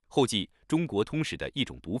后记中国通史的一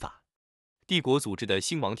种读法。帝国组织的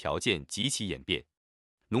兴亡条件及其演变。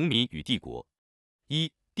农民与帝国。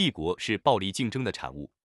帝国是暴力竞争的产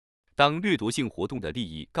物。当掠夺性活动的利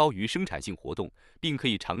益高于生产性活动，并可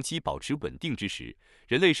以长期保持稳定之时，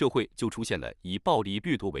人类社会就出现了以暴力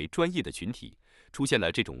掠夺为专业的群体，出现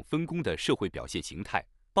了这种分工的社会表现形态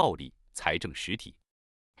——暴力财政实体。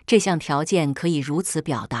这项条件可以如此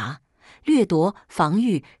表达：掠夺、防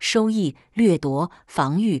御、收益；掠夺、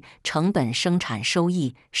防御、成本、生产收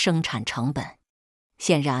益、生产成本。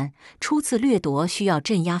显然，初次掠夺需要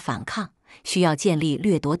镇压反抗，需要建立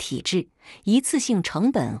掠夺体制，一次性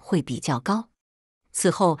成本会比较高。此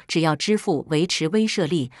后，只要支付维持威慑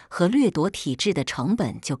力和掠夺体制的成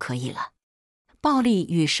本就可以了。暴力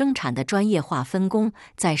与生产的专业化分工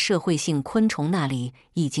在社会性昆虫那里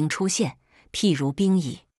已经出现，譬如兵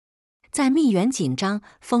蚁。在蜜源紧张、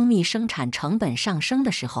蜂蜜生产成本上升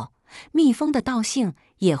的时候，蜜蜂的盗性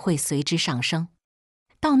也会随之上升。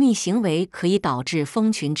盗蜜行为可以导致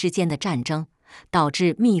蜂群之间的战争，导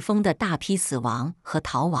致蜜蜂的大批死亡和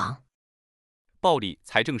逃亡。暴力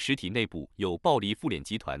财政实体内部有暴力妇联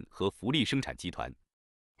集团和福利生产集团。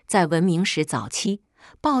在文明史早期，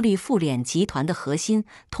暴力妇联集团的核心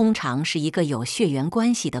通常是一个有血缘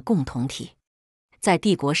关系的共同体。在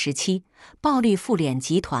帝国时期，暴力妇联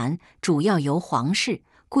集团主要由皇室、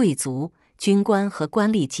贵族、军官和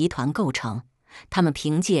官吏集团构成，他们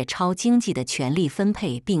凭借超经济的权力分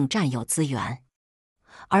配并占有资源。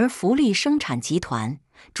而福利生产集团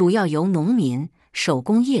主要由农民、手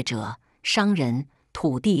工业者、商人、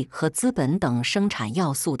土地和资本等生产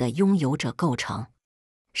要素的拥有者构成。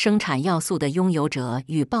生产要素的拥有者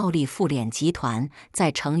与暴力妇联集团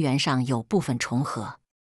在成员上有部分重合。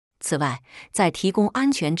此外，在提供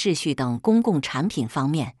安全秩序等公共产品方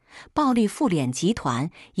面，暴力妇联集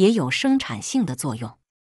团也有生产性的作用。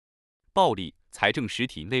暴力财政实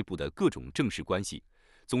体内部的各种政事关系，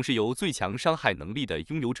总是由最强伤害能力的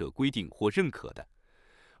拥有者规定或认可的，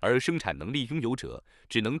而生产能力拥有者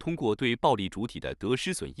只能通过对暴力主体的得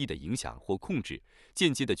失损益的影响或控制，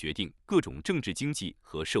间接地决定各种政治经济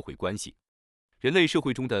和社会关系。人类社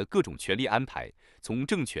会中的各种权利安排，从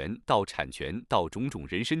政权到产权到种种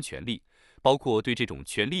人身权利，包括对这种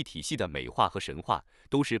权力体系的美化和神化，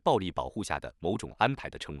都是暴力保护下的某种安排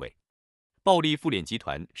的称谓。暴力妇联集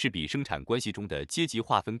团是比生产关系中的阶级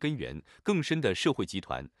划分根源更深的社会集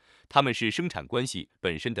团，他们是生产关系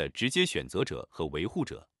本身的直接选择者和维护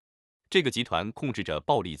者。这个集团控制着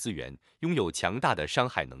暴力资源，拥有强大的伤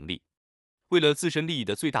害能力。为了自身利益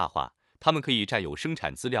的最大化，他们可以占有生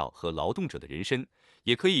产资料和劳动者的人身，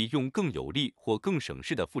也可以用更有利或更省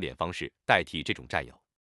事的妇联方式代替这种占有。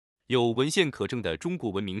有文献可证的中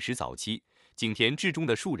国文明史早期，井田制中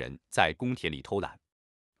的庶人在公田里偷懒。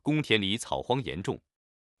公田里草荒严重。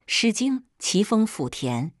诗经：其风抚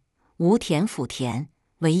田，无田抚田，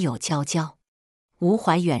惟有皎皎。无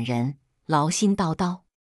怀远人，劳心叨叨。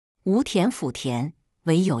无田抚田，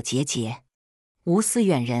惟有节节。无思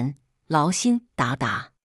远人，劳心达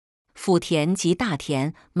达。抚田即大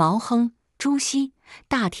田、毛亨、朱熹。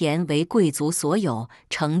大田为贵族所有。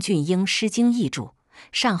程俊英《诗经》译注，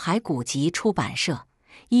上海古籍出版社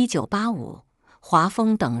，1985。华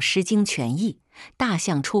丰等《诗经》全译，大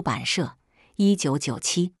象出版社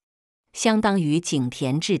，1997。相当于井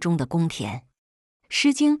田制中的公田。《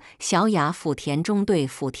诗经·小雅·抚田》中对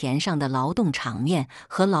抚田上的劳动场面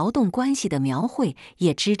和劳动关系的描绘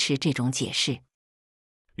也支持这种解释。《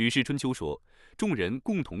吕氏春秋》说，众人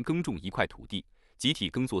共同耕种一块土地，集体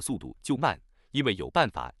耕作速度就慢，因为有办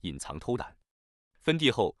法隐藏偷懒；分地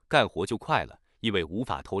后干活就快了，因为无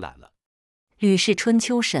法偷懒了。《吕氏春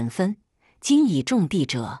秋》审分：今以种地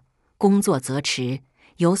者，工作则迟，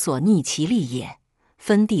有所逆其利也；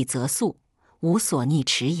分地则速，无所逆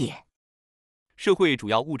迟也。社会主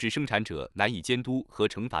要物质生产者难以监督和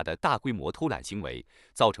惩罚的大规模偷懒行为，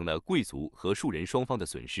造成了贵族和庶人双方的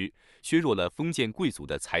损失，削弱了封建贵族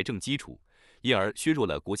的财政基础，因而削弱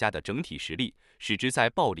了国家的整体实力，使之在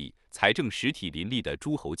暴力财政实体林立的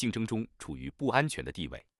诸侯竞争中处于不安全的地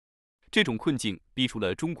位。这种困境逼出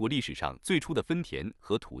了中国历史上最初的分田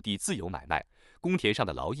和土地自由买卖，公田上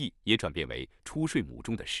的劳役也转变为出税亩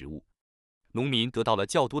中的食物。农民得到了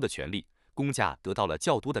较多的权利，工价得到了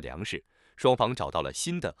较多的粮食，双方找到了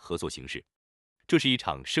新的合作形式。这是一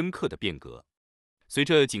场深刻的变革。随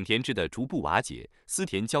着井田制的逐步瓦解，私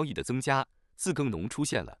田交易的增加，自耕农出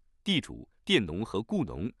现了，地主、佃农和雇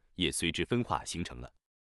农也随之分化形成了。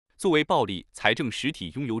作为暴力财政实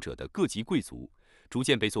体拥有者的各级贵族，逐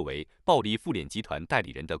渐被作为暴力妇联集团代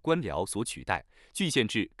理人的官僚所取代，郡县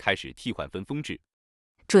制开始替换分封制。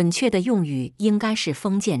准确的用语应该是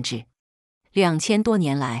封建制。2000多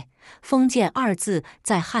年来，封建二字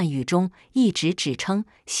在汉语中一直指称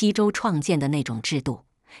西周创建的那种制度，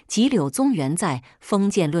即柳宗元在《封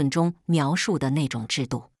建论》中描述的那种制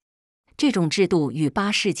度。这种制度于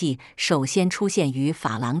8世纪首先出现于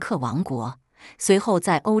法兰克王国，随后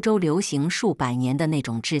在欧洲流行数百年的那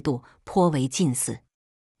种制度颇为近似。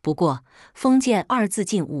不过，封建二字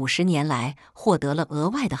近50年来获得了额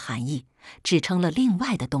外的含义，指称了另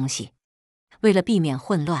外的东西。为了避免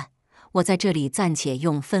混乱，我在这里暂且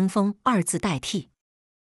用分封二字代替。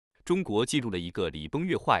中国进入了一个礼崩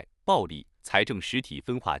乐坏、暴力、财政实体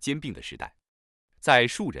分化兼并的时代。在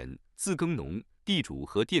庶人、自耕农、地主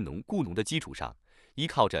和佃农雇农的基础上，依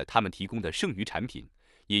靠着他们提供的剩余产品，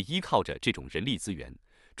也依靠着这种人力资源，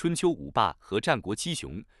春秋五霸和战国七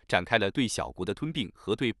雄展开了对小国的吞并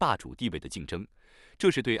和对霸主地位的竞争，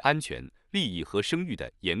这是对安全、利益和声誉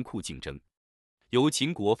的严酷竞争。由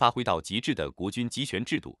秦国发挥到极致的国君集权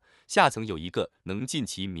制度，下层有一个能尽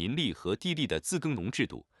其民力和地利的自耕农制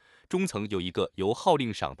度，中层有一个由号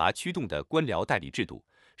令赏罚驱动的官僚代理制度，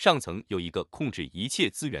上层有一个控制一切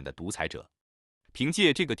资源的独裁者。凭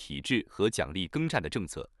借这个体制和奖励耕战的政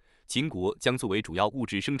策，秦国将作为主要物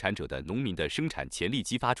质生产者的农民的生产潜力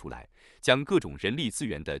激发出来，将各种人力资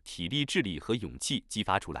源的体力、智力和勇气激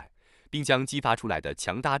发出来，并将激发出来的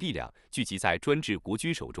强大力量聚集在专制国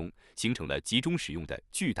君手中，形成了集中使用的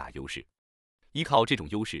巨大优势。依靠这种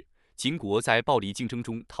优势，秦国在暴力竞争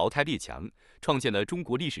中淘汰列强，创建了中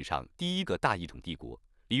国历史上第一个大一统帝国。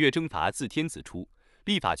礼乐征伐自天子出，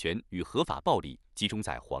立法权与合法暴力集中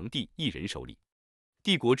在皇帝一人手里。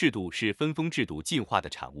帝国制度是分封制度进化的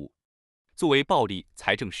产物。作为暴力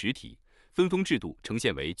财政实体，分封制度呈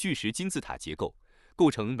现为巨石金字塔结构，构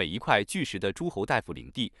成每一块巨石的诸侯大夫领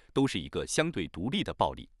地都是一个相对独立的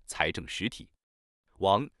暴力财政实体。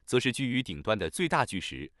王则是居于顶端的最大巨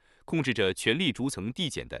石，控制着权力逐层递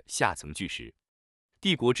减的下层巨石。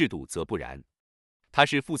帝国制度则不然，它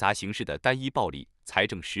是复杂形式的单一暴力财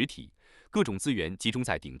政实体，各种资源集中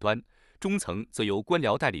在顶端，中层则由官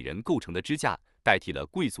僚代理人构成的支架代替了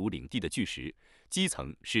贵族领地的巨石，基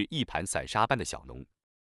层是一盘散沙般的小农。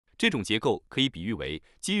这种结构可以比喻为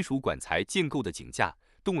金属管材建构的井架，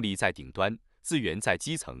动力在顶端，资源在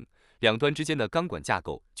基层，两端之间的钢管架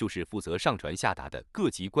构就是负责上传下达的各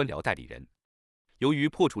级官僚代理人。由于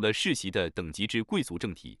破除了世袭的等级制贵族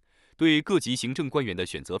政体，对各级行政官员的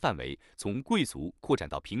选择范围从贵族扩展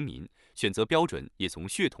到平民，选择标准也从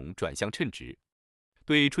血统转向称职。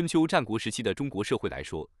对春秋战国时期的中国社会来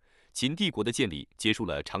说，秦帝国的建立结束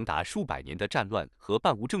了长达数百年的战乱和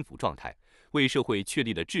半无政府状态，为社会确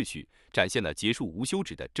立了秩序，展现了结束无休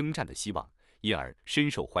止的征战的希望，因而深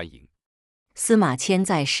受欢迎。司马迁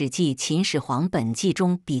在《史记·秦始皇本纪》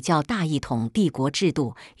中比较大一统帝国制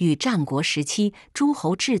度与战国时期诸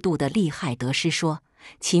侯制度的利害得失说：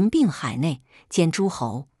秦并海内，兼诸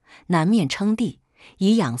侯，南面称帝，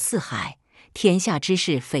以养四海，天下之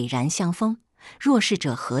事斐然相丰，若是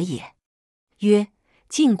者何也？曰：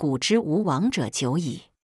晋古之无王者久矣。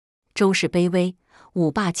周氏卑微，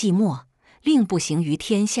五霸既没，令不行于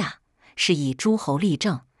天下，是以诸侯立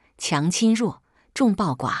政，强侵弱，众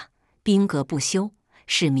暴寡，兵革不休，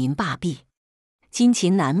使民罢弊。今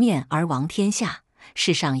秦南面而亡天下，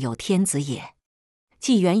世上有天子也。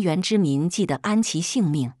既源源之民既得安其性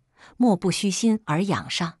命，莫不虚心而仰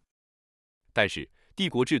上。但是帝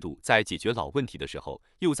国制度在解决老问题的时候，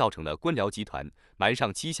又造成了官僚集团瞒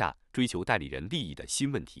上欺下，追求代理人利益的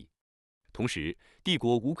新问题。同时，帝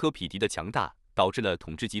国无可匹敌的强大，导致了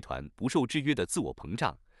统治集团不受制约的自我膨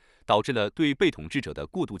胀，导致了对被统治者的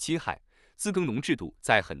过度侵害。自耕农制度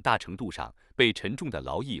在很大程度上被沉重的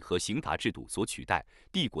劳役和刑罚制度所取代，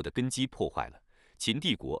帝国的根基破坏了，秦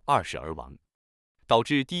帝国二世而亡。导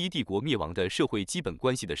致第一帝国灭亡的社会基本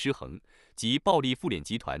关系的失衡，及暴力妇敛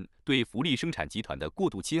集团对福利生产集团的过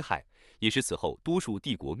度侵害，也是此后多数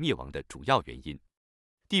帝国灭亡的主要原因。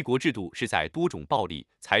帝国制度是在多种暴力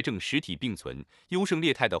财政实体并存、优胜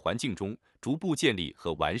劣汰的环境中逐步建立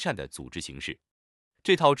和完善的组织形式。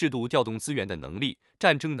这套制度调动资源的能力、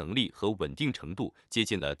战争能力和稳定程度接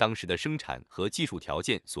近了当时的生产和技术条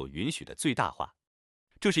件所允许的最大化。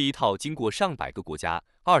这是一套经过上百个国家、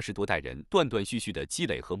20多代人断断续续的积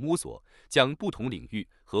累和摸索，将不同领域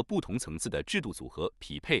和不同层次的制度组合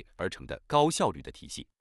匹配而成的高效率的体系。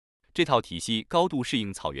这套体系高度适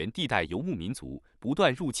应草原地带游牧民族不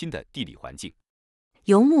断入侵的地理环境。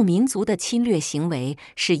游牧民族的侵略行为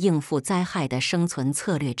是应付灾害的生存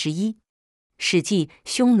策略之一。《史记·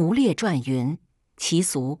匈奴列传》云：其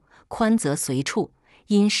俗，宽则随处，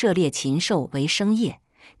因涉猎禽兽为生业，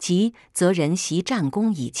急则人袭战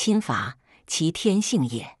功以侵伐，其天性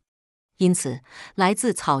也。因此，来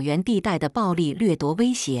自草原地带的暴力掠夺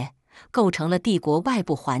威胁，构成了帝国外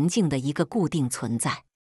部环境的一个固定存在。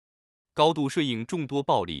高度顺应众多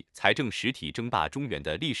暴力财政实体争霸中原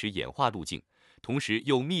的历史演化路径，同时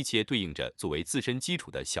又密切对应着作为自身基础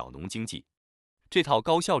的小农经济。这套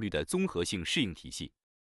高效率的综合性适应体系，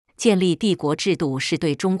建立帝国制度是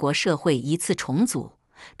对中国社会一次重组。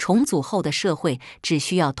重组后的社会只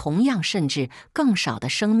需要同样甚至更少的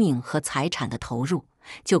生命和财产的投入，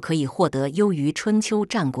就可以获得优于春秋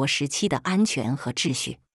战国时期的安全和秩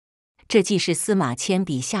序。这既是司马迁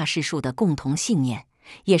笔下士庶的共同信念，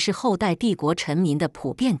也是后代帝国臣民的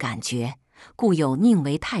普遍感觉，故有宁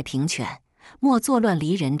为太平犬，莫作乱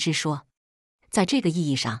离人之说。在这个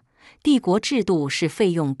意义上，帝国制度是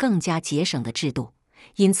费用更加节省的制度，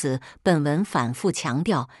因此本文反复强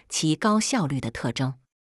调其高效率的特征。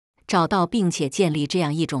找到并且建立这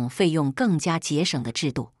样一种费用更加节省的制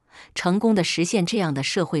度，成功地实现这样的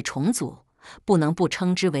社会重组，不能不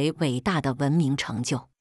称之为伟大的文明成就。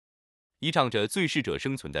依仗着最适者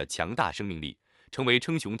生存的强大生命力，成为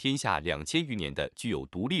称雄天下2000余年的具有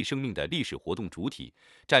独立生命的历史活动主体，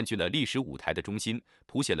占据了历史舞台的中心，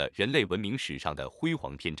谱写了人类文明史上的辉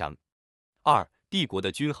煌篇章。2. 帝国的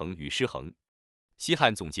均衡与失衡。西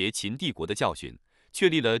汉总结秦帝国的教训，确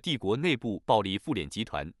立了帝国内部暴力妇敛集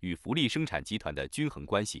团与福利生产集团的均衡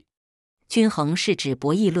关系。均衡是指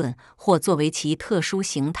博弈论或作为其特殊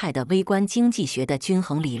形态的微观经济学的均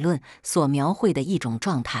衡理论所描绘的一种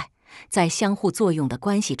状态，在相互作用的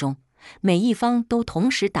关系中，每一方都同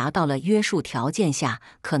时达到了约束条件下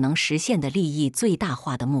可能实现的利益最大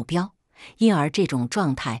化的目标，因而这种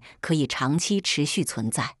状态可以长期持续存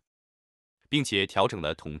在，并且调整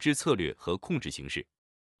了统治策略和控制形式。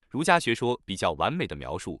儒家学说比较完美地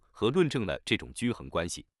描述和论证了这种均衡关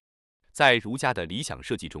系。在儒家的理想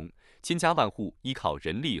设计中，千家万户依靠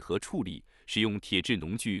人力和畜力，使用铁制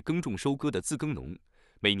农具耕种收割的自耕农，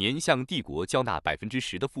每年向帝国交纳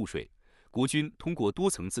10%的赋税。国军通过多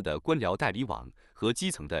层次的官僚代理网和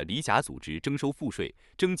基层的里甲组织征收赋税、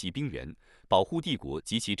征集兵员，保护帝国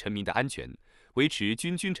及其臣民的安全，维持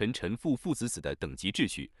君君臣臣父父子子的等级秩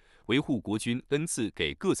序，维护国军恩赐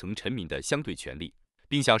给各层臣民的相对权利，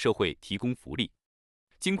并向社会提供福利。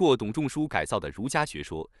经过董仲舒改造的儒家学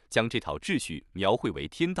说，将这套秩序描绘为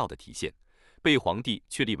天道的体现，被皇帝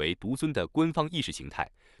确立为独尊的官方意识形态，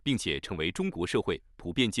并且成为中国社会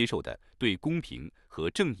普遍接受的对公平和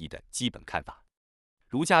正义的基本看法。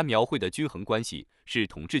儒家描绘的均衡关系是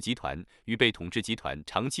统治集团与被统治集团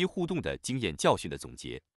长期互动的经验教训的总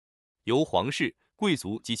结。由皇室、贵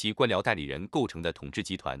族及其官僚代理人构成的统治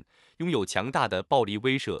集团，拥有强大的暴力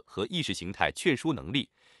威慑和意识形态劝说能力，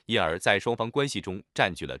因而在双方关系中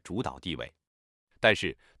占据了主导地位。但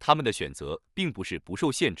是，他们的选择并不是不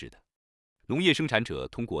受限制的。农业生产者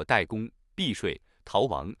通过代工、避税、逃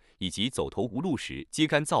亡以及走投无路时揭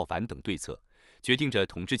竿造反等对策，决定着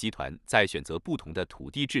统治集团在选择不同的土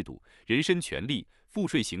地制度、人身权利、赋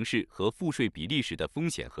税形式和赋税比例时的风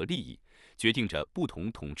险和利益，决定着不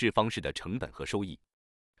同统治方式的成本和收益。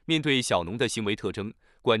面对小农的行为特征，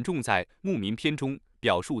管仲在《牧民篇》中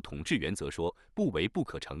表述统治原则说：不为不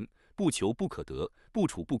可成，不求不可得，不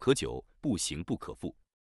处不可久，不行不可复。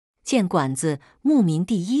见管子《牧民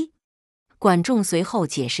第一》。管仲随后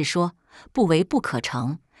解释说：不为不可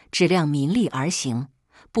成，只量民力而行；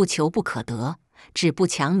不求不可得，指不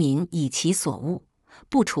强民以其所恶；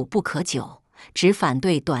不处不可久，指反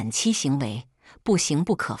对短期行为；不行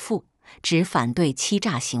不可复，指反对欺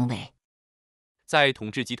诈行为。在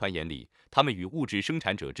统治集团眼里，他们与物质生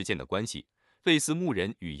产者之间的关系，类似牧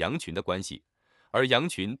人与羊群的关系，而羊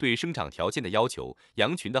群对生长条件的要求，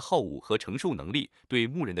羊群的好恶和承受能力对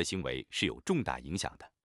牧人的行为是有重大影响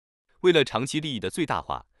的。为了长期利益的最大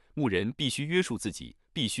化，牧人必须约束自己，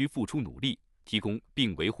必须付出努力，提供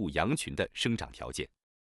并维护羊群的生长条件。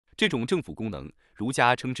这种政府功能，儒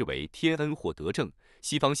家称之为天恩或德政，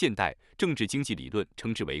西方现代政治经济理论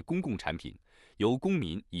称之为公共产品，由公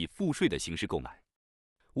民以赋税的形式购买。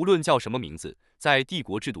无论叫什么名字，在帝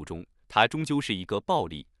国制度中，它终究是一个暴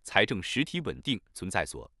力财政实体稳定存在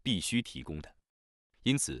所必须提供的。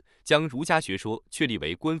因此，将儒家学说确立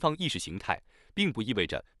为官方意识形态，并不意味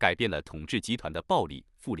着改变了统治集团的暴力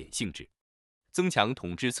复敛性质。增强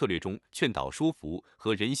统治策略中劝导说服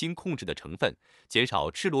和人心控制的成分，减少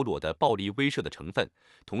赤裸裸的暴力威慑的成分，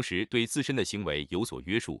同时对自身的行为有所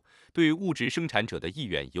约束，对物质生产者的意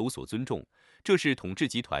愿有所尊重，这是统治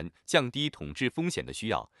集团降低统治风险的需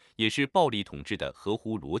要，也是暴力统治的合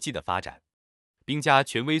乎逻辑的发展。兵家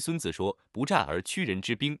权威孙子说：不战而屈人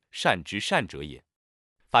之兵，善之善者也。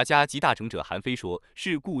法家集大成者韩非说：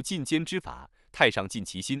是故进奸之法，太上尽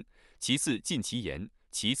其心，其次尽其言，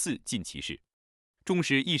其次尽其事。重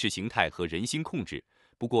视意识形态和人心控制，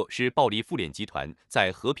不过是暴力妇联集团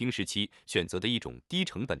在和平时期选择的一种低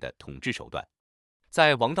成本的统治手段。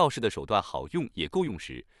在王道式的手段好用也够用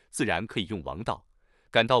时，自然可以用王道；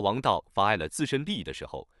感到王道妨碍了自身利益的时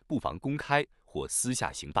候，不妨公开或私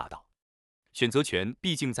下行霸道。选择权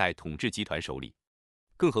毕竟在统治集团手里，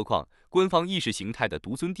更何况官方意识形态的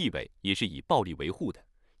独尊地位也是以暴力维护的，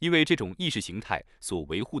因为这种意识形态所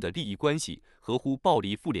维护的利益关系合乎暴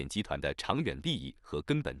力妇联集团的长远利益和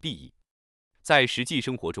根本利益。在实际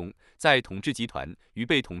生活中，在统治集团与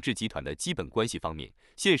被统治集团的基本关系方面，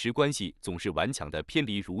现实关系总是顽强地偏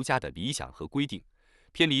离儒家的理想和规定，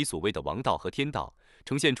偏离所谓的王道和天道，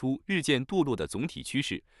呈现出日渐堕落的总体趋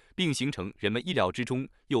势，并形成人们意料之中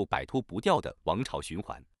又摆脱不掉的王朝循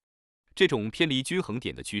环。这种偏离均衡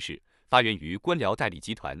点的趋势，发源于官僚代理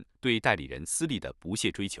集团对代理人私利的不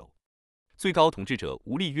懈追求。最高统治者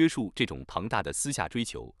无力约束这种庞大的私下追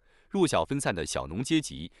求，弱小分散的小农阶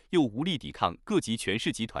级又无力抵抗各级权势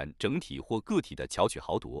集团整体或个体的巧取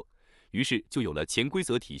豪夺，于是就有了潜规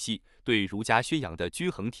则体系对儒家宣扬的均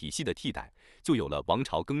衡体系的替代，就有了王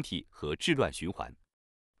朝更替和治乱循环。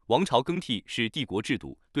王朝更替是帝国制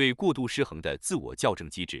度对过度失衡的自我校正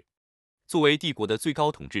机制。作为帝国的最高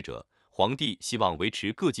统治者，皇帝希望维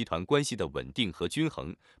持各集团关系的稳定和均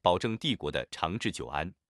衡，保证帝国的长治久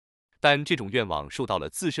安。但这种愿望受到了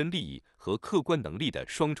自身利益和客观能力的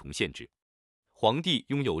双重限制。皇帝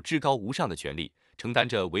拥有至高无上的权力，承担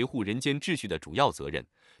着维护人间秩序的主要责任，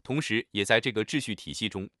同时也在这个秩序体系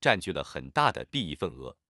中占据了很大的利益份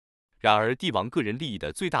额。然而，帝王个人利益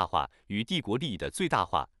的最大化与帝国利益的最大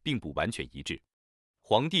化并不完全一致。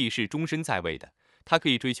皇帝是终身在位的，他可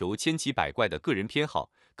以追求千奇百怪的个人偏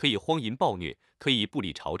好，可以荒淫暴虐，可以不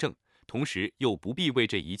理朝政，同时又不必为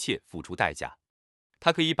这一切付出代价。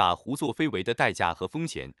他可以把胡作非为的代价和风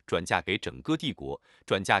险转嫁给整个帝国，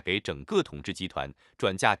转嫁给整个统治集团，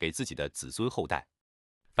转嫁给自己的子孙后代。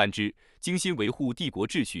反之，精心维护帝国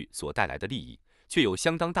秩序所带来的利益，却有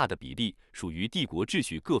相当大的比例属于帝国秩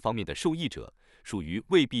序各方面的受益者，属于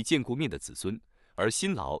未必见过面的子孙，而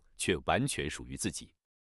辛劳却完全属于自己。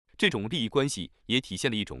这种利益关系也体现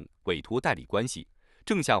了一种委托代理关系，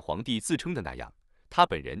正像皇帝自称的那样，他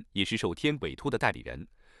本人也是受天委托的代理人。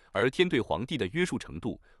而天对皇帝的约束程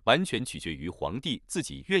度，完全取决于皇帝自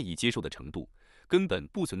己愿意接受的程度，根本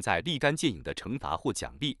不存在立竿见影的惩罚或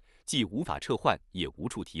奖励，既无法撤换，也无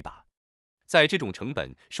处提拔。在这种成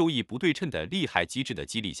本收益不对称的利害机制的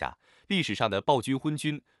激励下，历史上的暴君、昏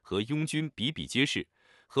君和庸君比比皆是，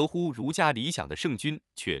合乎儒家理想的圣君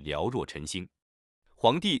却寥若晨星。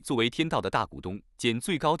皇帝作为天道的大股东兼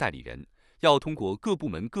最高代理人，要通过各部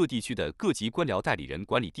门各地区的各级官僚代理人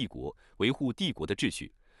管理帝国，维护帝国的秩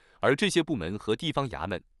序。而这些部门和地方衙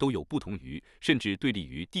门都有不同于甚至对立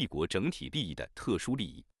于帝国整体利益的特殊利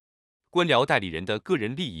益。官僚代理人的个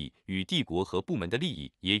人利益与帝国和部门的利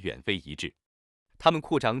益也远非一致。他们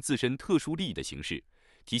扩张自身特殊利益的形式，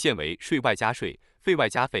体现为税外加税、费外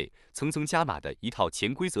加费、层层加码的一套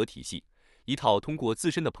潜规则体系，一套通过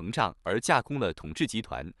自身的膨胀而架空了统治集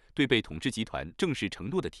团对被统治集团正式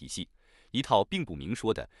承诺的体系。一套并不明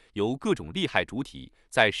说的，由各种利害主体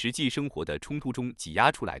在实际生活的冲突中挤压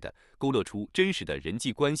出来的，勾勒出真实的人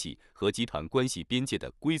际关系和集团关系边界的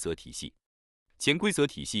规则体系。潜规则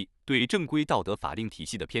体系对正规道德法令体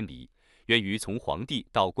系的偏离，源于从皇帝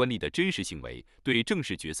到官吏的真实行为对正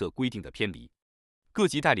式角色规定的偏离。各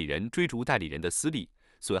级代理人追逐代理人的私利，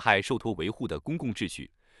损害受托维护的公共秩序，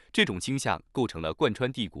这种倾向构成了贯穿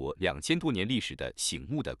帝国2000多年历史的醒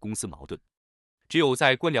目的公私矛盾。只有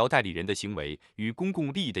在官僚代理人的行为与公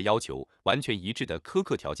共利益的要求完全一致的苛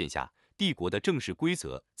刻条件下，帝国的正式规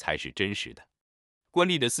则才是真实的。官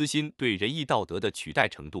吏的私心对仁义道德的取代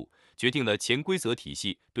程度，决定了潜规则体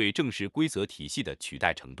系对正式规则体系的取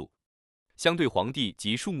代程度。相对皇帝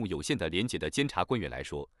及数目有限的廉洁的监察官员来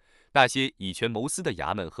说，那些以权谋私的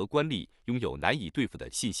衙门和官吏拥有难以对付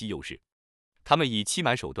的信息优势。他们以欺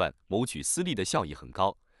瞒手段谋取私利的效益很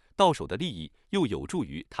高，到手的利益又有助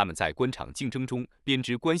于他们在官场竞争中编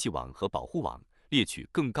织关系网和保护网，猎取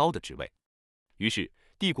更高的职位。于是，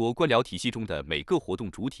帝国官僚体系中的每个活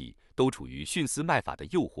动主体都处于徇私卖法的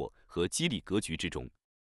诱惑和激励格局之中。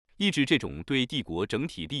抑制这种对帝国整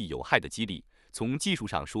体利益有害的激励，从技术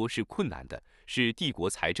上说是困难的，是帝国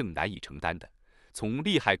财政难以承担的；从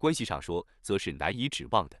利害关系上说，则是难以指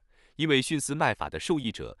望的。因为徇私卖法的受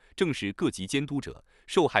益者正是各级监督者，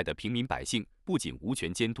受害的平民百姓不仅无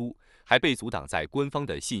权监督，还被阻挡在官方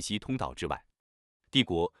的信息通道之外。帝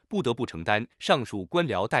国不得不承担上述官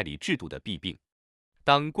僚代理制度的弊病。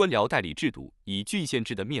当官僚代理制度以郡县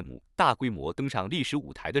制的面目大规模登上历史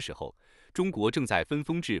舞台的时候，中国正在分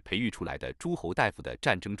封制培育出来的诸侯大夫的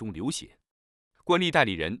战争中流血。官吏代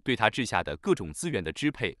理人对他治下的各种资源的支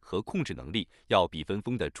配和控制能力，要比分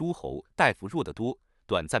封的诸侯大夫弱得多，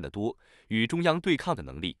短暂得多，与中央对抗的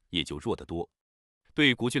能力也就弱得多。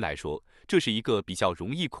对国君来说，这是一个比较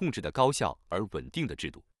容易控制的高效而稳定的制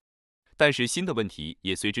度。但是新的问题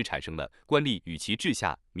也随之产生了，官吏与其治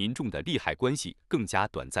下民众的利害关系更加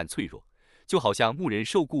短暂脆弱，就好像牧人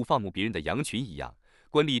受雇放牧别人的羊群一样，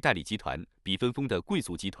官吏代理集团比分封的贵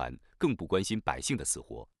族集团更不关心百姓的死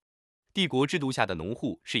活。帝国制度下的农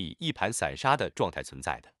户是以一盘散沙的状态存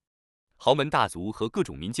在的，豪门大族和各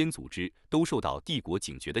种民间组织都受到帝国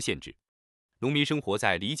警觉的限制。农民生活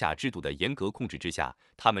在里甲制度的严格控制之下，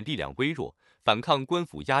他们力量微弱，反抗官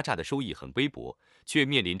府压榨的收益很微薄，却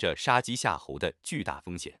面临着杀鸡夏侯的巨大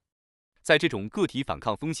风险。在这种个体反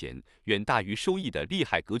抗风险远大于收益的利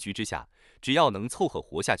害格局之下，只要能凑合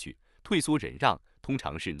活下去，退缩忍让通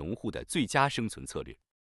常是农户的最佳生存策略。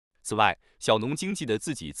此外，小农经济的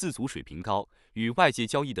自给自足水平高，与外界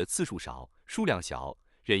交易的次数少、数量小，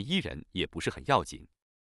忍一忍也不是很要紧。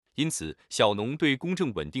因此，小农对公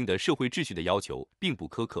正稳定的社会秩序的要求并不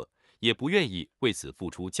苛刻，也不愿意为此付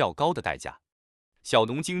出较高的代价。小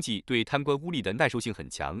农经济对贪官污吏的耐受性很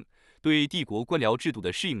强，对帝国官僚制度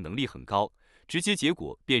的适应能力很高，直接结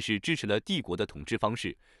果便是支持了帝国的统治方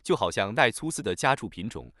式，就好像耐粗饲的家畜品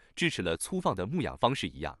种支持了粗放的牧养方式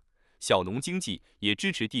一样。小农经济也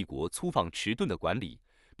支持帝国粗放迟钝的管理，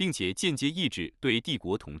并且间接抑制对帝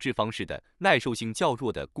国统治方式的耐受性较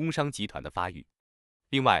弱的工商集团的发育。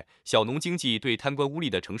另外，小农经济对贪官污吏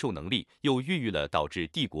的承受能力又孕育了导致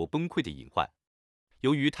帝国崩溃的隐患。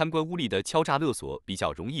由于贪官污吏的敲诈勒索比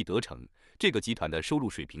较容易得逞，这个集团的收入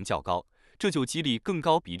水平较高，这就激励更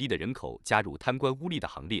高比例的人口加入贪官污吏的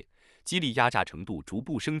行列，激励压榨程度逐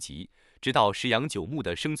步升级，直到食羊九牧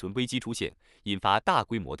的生存危机出现，引发大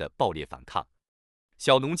规模的暴烈反抗。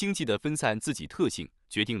小农经济的分散自给特性，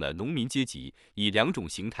决定了农民阶级以两种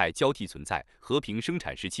形态交替存在：和平生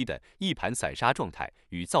产时期的一盘散沙状态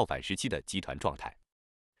与造反时期的集团状态。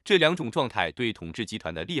这两种状态对统治集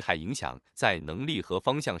团的利害影响在能力和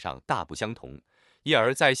方向上大不相同，因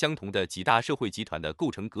而在相同的几大社会集团的构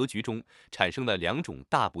成格局中，产生了两种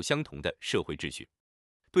大不相同的社会秩序。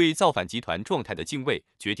对造反集团状态的敬畏，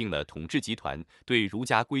决定了统治集团对儒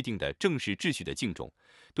家规定的政事秩序的敬重；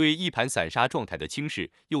对一盘散沙状态的轻视，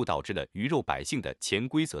又导致了鱼肉百姓的潜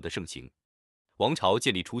规则的盛行。王朝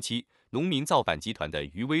建立初期，农民造反集团的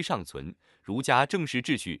余威尚存，儒家政事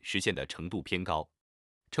秩序实现的程度偏高。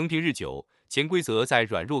承平日久，潜规则在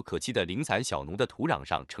软弱可欺的零散小农的土壤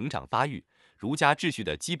上成长发育，儒家秩序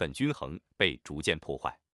的基本均衡被逐渐破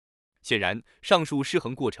坏。显然，上述失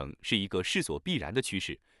衡过程是一个势所必然的趋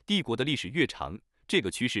势。帝国的历史越长，这个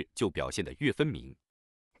趋势就表现得越分明。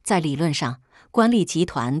在理论上，官吏集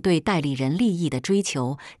团对代理人利益的追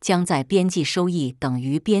求将在边际收益等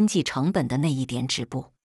于边际成本的那一点止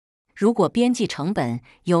步。如果边际成本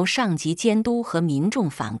由上级监督和民众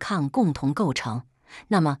反抗共同构成，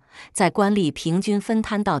那么，在官吏平均分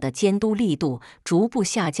摊到的监督力度逐步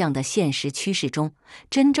下降的现实趋势中，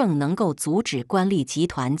真正能够阻止官吏集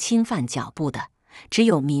团侵犯脚步的，只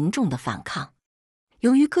有民众的反抗。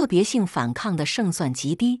由于个别性反抗的胜算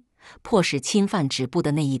极低，迫使侵犯止步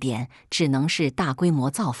的那一点只能是大规模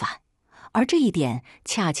造反，而这一点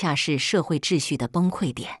恰恰是社会秩序的崩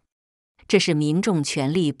溃点。这是民众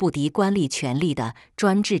权力不敌官吏权力的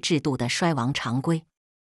专制制度的衰亡常规。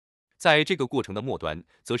在这个过程的末端，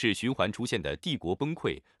则是循环出现的帝国崩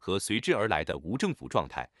溃和随之而来的无政府状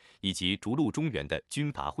态，以及逐鹿中原的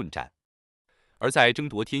军阀混战。而在争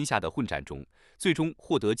夺天下的混战中，最终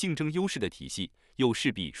获得竞争优势的体系，又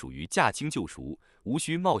势必属于驾轻就熟、无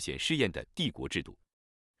需冒险试验的帝国制度。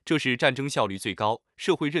这是战争效率最高、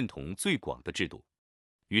社会认同最广的制度。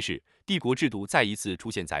于是，帝国制度再一次出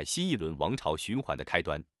现在新一轮王朝循环的开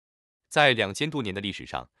端。在2000多年的历史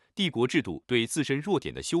上，帝国制度对自身弱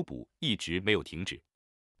点的修补一直没有停止。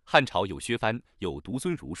汉朝有削藩，有独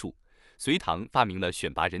尊儒术；隋唐发明了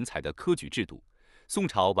选拔人才的科举制度；宋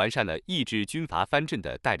朝完善了抑制军阀藩镇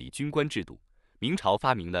的代理军官制度；明朝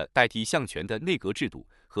发明了代替相权的内阁制度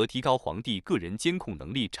和提高皇帝个人监控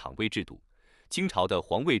能力厂卫制度；清朝的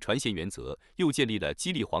皇位传贤原则又建立了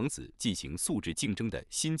激励皇子进行素质竞争的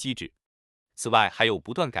新机制。此外，还有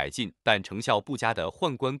不断改进但成效不佳的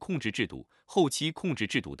宦官控制制度、后期控制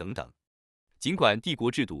制度等等。尽管帝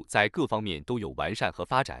国制度在各方面都有完善和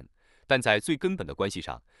发展，但在最根本的关系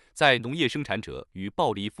上，在农业生产者与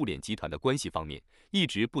暴力妇联集团的关系方面，一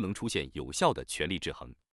直不能出现有效的权力制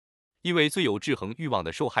衡。因为最有制衡欲望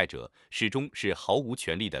的受害者，始终是毫无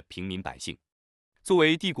权力的平民百姓。作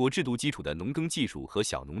为帝国制度基础的农耕技术和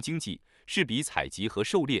小农经济，是比采集和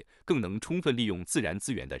狩猎更能充分利用自然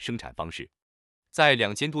资源的生产方式。在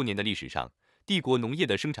2000多年的历史上，帝国农业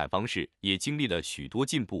的生产方式也经历了许多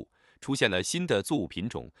进步，出现了新的作物品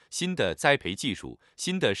种、新的栽培技术、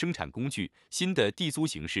新的生产工具、新的地租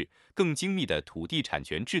形式、更精密的土地产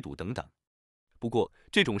权制度等等。不过，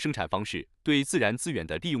这种生产方式对自然资源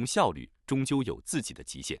的利用效率终究有自己的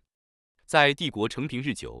极限。在帝国承平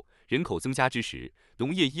日久、人口增加之时，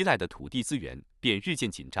农业依赖的土地资源便日渐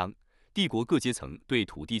紧张，帝国各阶层对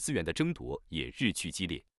土地资源的争夺也日趋激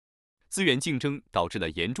烈。资源竞争导致了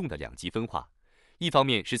严重的两极分化，一方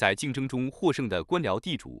面是在竞争中获胜的官僚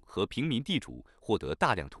地主和平民地主获得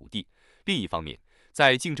大量土地，另一方面，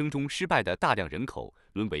在竞争中失败的大量人口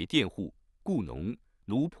沦为佃户、雇农、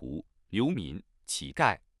奴仆、流民、乞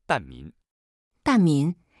丐、难民。难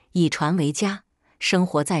民以船为家，生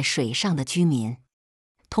活在水上的居民，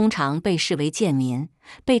通常被视为贱民，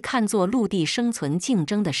被看作陆地生存竞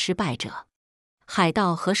争的失败者。海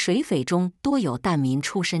盗和水匪中多有难民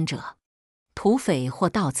出身者，土匪或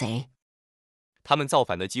盗贼。他们造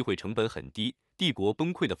反的机会成本很低，帝国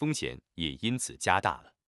崩溃的风险也因此加大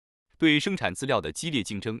了。对生产资料的激烈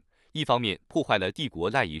竞争，一方面破坏了帝国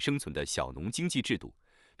赖以生存的小农经济制度，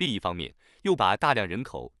另一方面又把大量人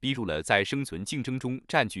口逼入了在生存竞争中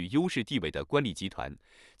占据优势地位的官吏集团，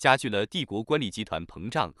加剧了帝国官吏集团膨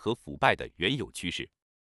胀和腐败的原有趋势。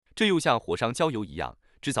这又像火上浇油一样，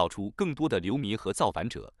制造出更多的流民和造反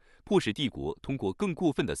者，迫使帝国通过更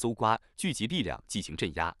过分的搜刮聚集力量进行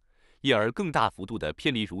镇压，因而更大幅度地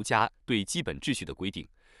偏离儒家对基本秩序的规定，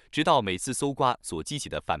直到每次搜刮所激起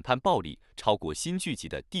的反叛暴力超过新聚集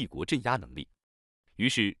的帝国镇压能力。于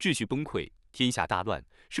是秩序崩溃，天下大乱，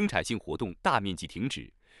生产性活动大面积停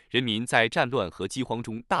止，人民在战乱和饥荒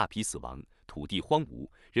中大批死亡，土地荒芜，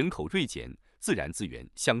人口锐减，自然资源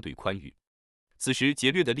相对宽裕。此时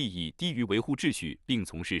劫掠的利益低于维护秩序并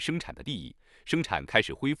从事生产的利益，生产开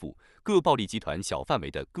始恢复，各暴力集团小范围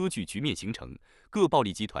的割据局面形成，各暴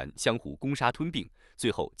力集团相互攻杀吞并，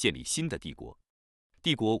最后建立新的帝国。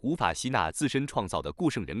帝国无法吸纳自身创造的过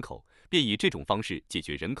剩人口，便以这种方式解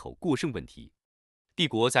决人口过剩问题。帝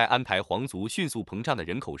国在安排皇族迅速膨胀的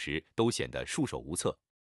人口时，都显得束手无策。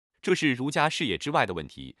这是儒家视野之外的问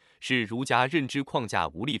题，是儒家认知框架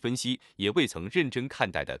无力分析，也未曾认真看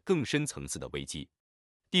待的更深层次的危机。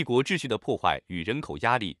帝国秩序的破坏与人口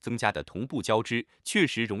压力增加的同步交织，确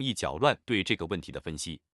实容易搅乱对这个问题的分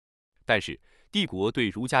析。但是，帝国对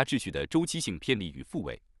儒家秩序的周期性偏离与复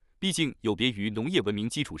位，毕竟有别于农业文明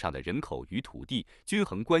基础上的人口与土地均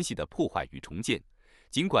衡关系的破坏与重建。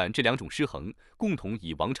尽管这两种失衡共同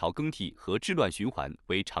以王朝更替和治乱循环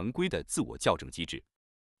为常规的自我校正机制，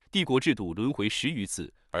帝国制度轮回10余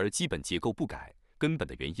次而基本结构不改，根本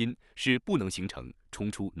的原因是不能形成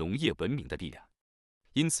冲出农业文明的力量。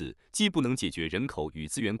因此，既不能解决人口与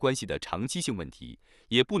资源关系的长期性问题，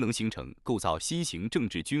也不能形成构造新型政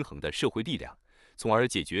治均衡的社会力量，从而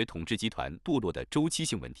解决统治集团堕落的周期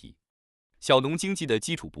性问题。小农经济的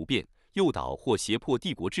基础不变，诱导或胁迫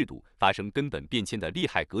帝国制度发生根本变迁的利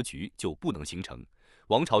害格局就不能形成，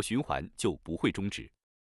王朝循环就不会终止。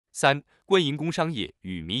3. 官营工商业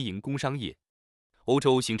与民营工商业。欧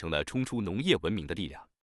洲形成了冲出农业文明的力量，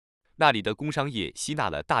那里的工商业吸纳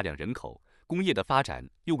了大量人口，工业的发展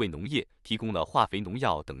又为农业提供了化肥、农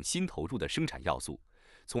药等新投入的生产要素，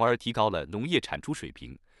从而提高了农业产出水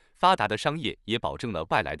平。发达的商业也保证了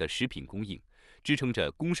外来的食品供应，支撑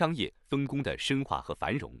着工商业分工的深化和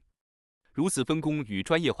繁荣。如此分工与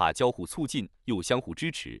专业化交互促进又相互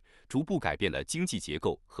支持，逐步改变了经济结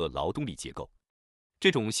构和劳动力结构。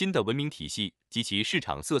这种新的文明体系及其市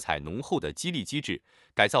场色彩浓厚的激励机制，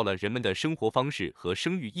改造了人们的生活方式和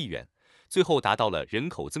生育意愿，最后达到了人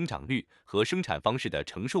口增长率和生产方式的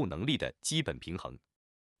承受能力的基本平衡。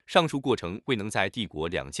上述过程未能在帝国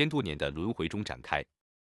2000多年的轮回中展开。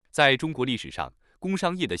在中国历史上，工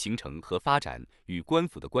商业的形成和发展与官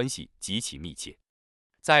府的关系极其密切。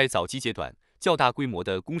在早期阶段，较大规模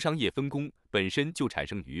的工商业分工本身就产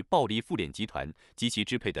生于暴力妇敛集团及其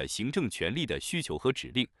支配的行政权力的需求和指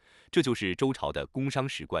令，这就是周朝的工商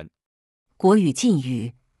实官。国语禁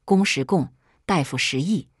语：公食贡，大夫食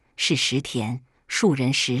役，士食田，庶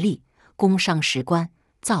人食力，工商实官，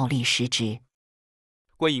造吏实职。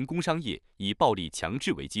官营工商业以暴力强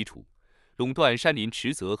制为基础，垄断山林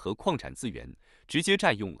池泽和矿产资源，直接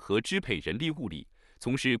占用和支配人力物力，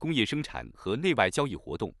从事工业生产和内外交易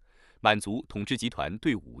活动，满足统治集团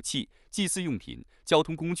对武器、祭祀用品、交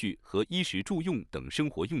通工具和衣食住用等生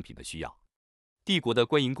活用品的需要。帝国的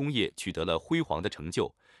官营工业取得了辉煌的成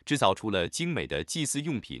就，制造出了精美的祭祀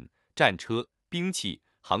用品、战车、兵器、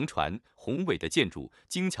航船、宏伟的建筑、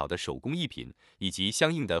精巧的手工艺品，以及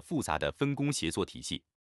相应的复杂的分工协作体系。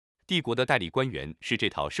帝国的代理官员是这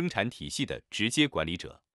套生产体系的直接管理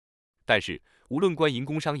者。但是，无论官营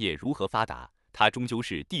工商业如何发达，它终究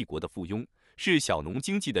是帝国的附庸，是小农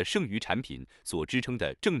经济的剩余产品所支撑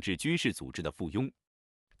的政治军事组织的附庸。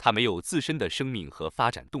它没有自身的生命和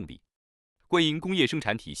发展动力。官营工业生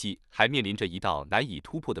产体系还面临着一道难以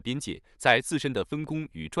突破的边界，在自身的分工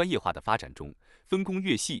与专业化的发展中，分工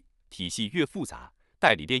越细，体系越复杂，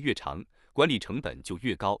代理链越长，管理成本就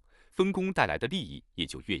越高，分工带来的利益也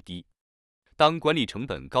就越低。当管理成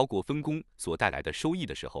本高过分工所带来的收益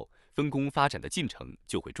的时候，分工发展的进程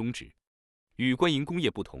就会终止。与官营工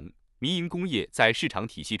业不同，民营工业在市场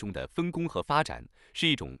体系中的分工和发展是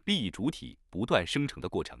一种利益主体不断生成的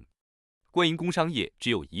过程。官营工商业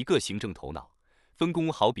只有一个行政头脑，分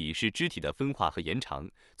工好比是肢体的分化和延长，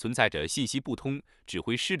存在着信息不通、指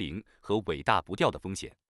挥失灵和尾大不掉的风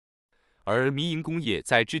险。而民营工业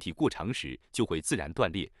在肢体过长时，就会自然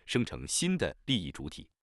断裂，生成新的利益主体。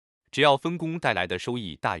只要分工带来的收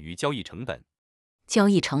益大于交易成本，交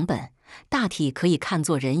易成本大体可以看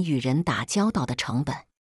作人与人打交道的成本。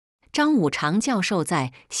张武常教授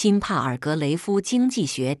在新帕尔格雷夫经济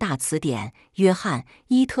学大词典约翰·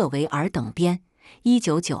伊特维尔等编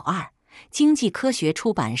1992经济科学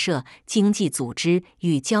出版社经济组织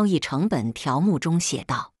与交易成本条目中写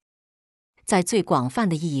道，在最广泛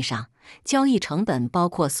的意义上，交易成本包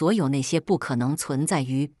括所有那些不可能存在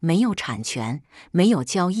于没有产权、没有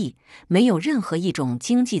交易、没有任何一种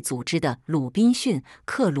经济组织的鲁滨逊·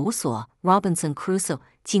克鲁索 （Robinson Crusoe）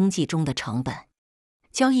 经济中的成本。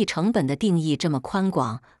交易成本的定义这么宽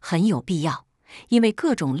广很有必要，因为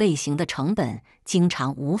各种类型的成本经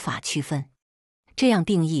常无法区分。这样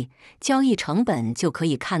定义，交易成本就可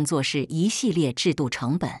以看作是一系列制度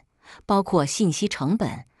成本，包括信息成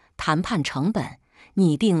本、谈判成本、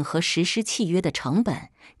拟定和实施契约的成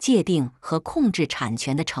本、界定和控制产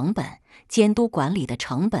权的成本、监督管理的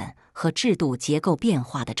成本和制度结构变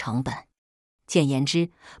化的成本。简言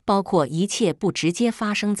之，包括一切不直接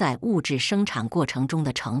发生在物质生产过程中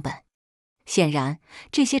的成本。显然，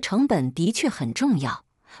这些成本的确很重要，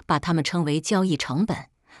把它们称为交易成本，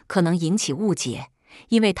可能引起误解，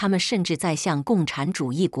因为它们甚至在像共产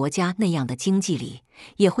主义国家那样的经济里，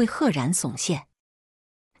也会赫然耸现。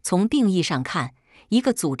从定义上看，一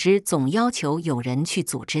个组织总要求有人去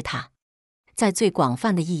组织它。在最广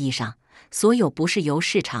泛的意义上，所有不是由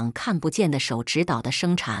市场看不见的手指导的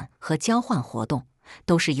生产和交换活动，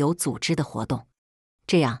都是有组织的活动。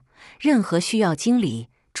这样，任何需要经理、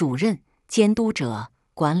主任、监督者、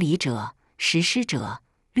管理者、实施者、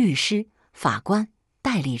律师、法官、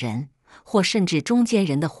代理人或甚至中间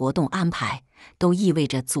人的活动安排，都意味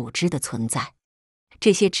着组织的存在。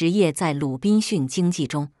这些职业在鲁滨逊经济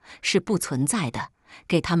中是不存在的，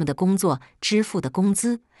给他们的工作支付的工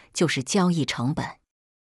资就是交易成本。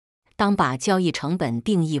当把交易成本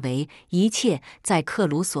定义为一切在克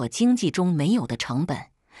鲁索经济中没有的成本，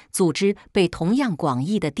组织被同样广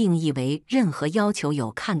义地定义为任何要求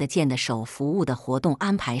有看得见的手服务的活动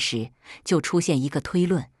安排时，就出现一个推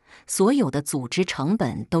论：所有的组织成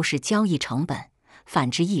本都是交易成本，反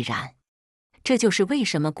之亦然。这就是为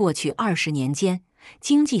什么过去20年间，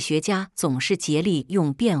经济学家总是竭力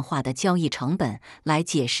用变化的交易成本来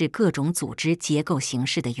解释各种组织结构形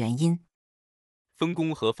式的原因。分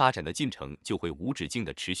工和发展的进程就会无止境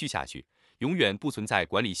地持续下去，永远不存在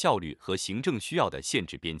管理效率和行政需要的限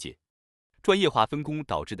制边界。专业化分工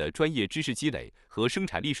导致的专业知识积累和生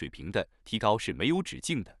产力水平的提高是没有止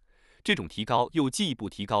境的，这种提高又进一步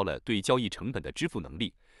提高了对交易成本的支付能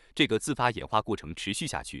力。这个自发演化过程持续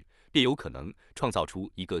下去，便有可能创造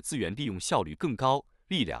出一个资源利用效率更高、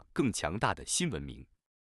力量更强大的新文明。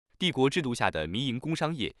帝国制度下的民营工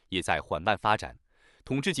商业也在缓慢发展，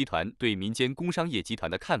统治集团对民间工商业集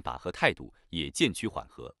团的看法和态度也渐趋缓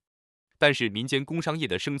和。但是民间工商业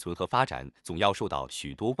的生存和发展总要受到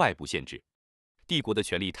许多外部限制。帝国的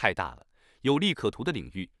权力太大了，有利可图的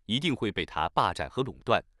领域一定会被它霸占和垄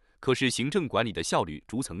断。可是行政管理的效率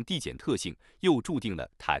逐层递减特性又注定了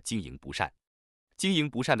它经营不善。经营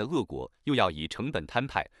不善的恶果又要以成本摊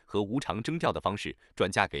派和无偿征调的方式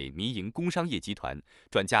转嫁给民营工商业集团，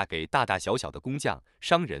转嫁给大大小小的工匠、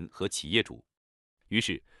商人和企业主。于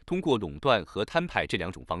是，通过垄断和摊派这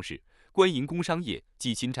两种方式，官营工商业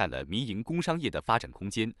既侵占了民营工商业的发展空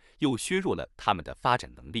间，又削弱了他们的发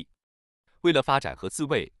展能力。为了发展和自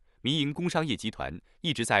卫，民营工商业集团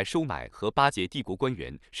一直在收买和巴结帝国官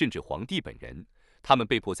员，甚至皇帝本人。他们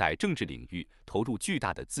被迫在政治领域投入巨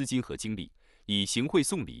大的资金和精力，以行贿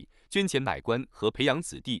送礼、捐钱买官和培养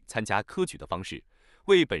子弟参加科举的方式，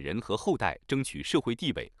为本人和后代争取社会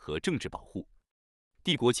地位和政治保护。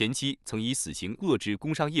帝国前期曾以死刑遏制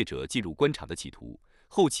工商业者进入官场的企图，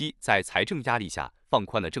后期在财政压力下放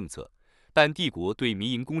宽了政策，但帝国对民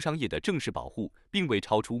营工商业的正式保护，并未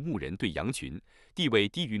超出牧人对羊群地位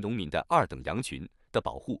低于农民的二等羊群的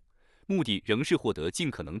保护，目的仍是获得尽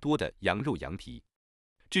可能多的羊肉羊皮。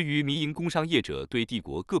至于民营工商业者对帝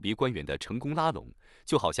国个别官员的成功拉拢，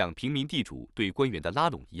就好像平民地主对官员的拉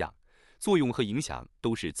拢一样，作用和影响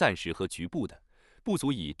都是暂时和局部的，不足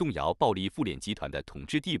以动摇暴力妇联集团的统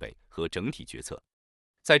治地位和整体决策。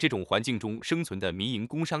在这种环境中生存的民营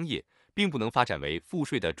工商业，并不能发展为赋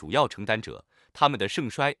税的主要承担者，他们的盛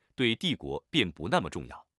衰对帝国便不那么重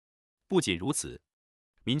要。不仅如此，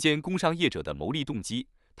民间工商业者的牟利动机，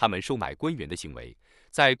他们收买官员的行为，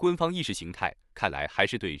在官方意识形态看来，还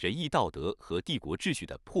是对仁义道德和帝国秩序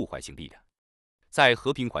的破坏性力量。在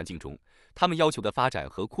和平环境中，他们要求的发展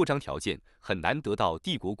和扩张条件很难得到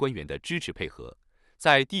帝国官员的支持配合。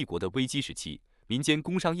在帝国的危机时期，民间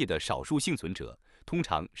工商业的少数幸存者，通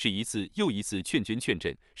常是一次又一次劝捐劝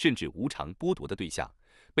赈，甚至无偿剥夺的对象，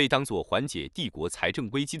被当作缓解帝国财政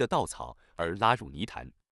危机的稻草而拉入泥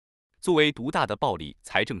潭。作为独大的暴力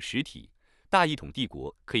财政实体，大一统帝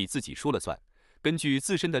国可以自己说了算，根据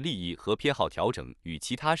自身的利益和偏好调整与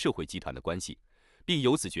其他社会集团的关系，并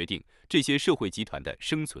由此决定这些社会集团的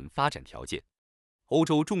生存发展条件。欧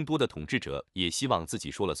洲众多的统治者也希望自己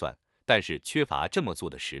说了算，但是缺乏这么做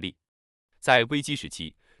的实力。在危机时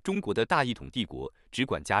期，中国的大一统帝国只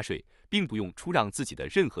管加税，并不用出让自己的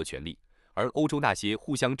任何权利，而欧洲那些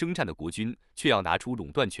互相征战的国君却要拿出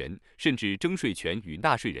垄断权，甚至征税权与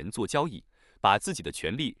纳税人做交易，把自己的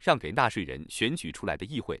权利让给纳税人选举出来的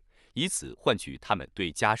议会，以此换取他们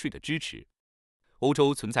对加税的支持。欧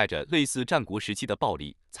洲存在着类似战国时期的暴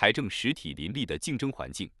力财政实体林立的竞争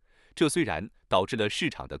环境，这虽然导致了市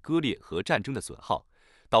场的割裂和战争的损耗，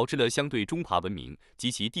导致了相对中华文明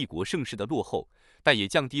及其帝国盛世的落后，但也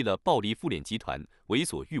降低了暴力妇联集团为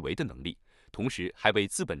所欲为的能力，同时还为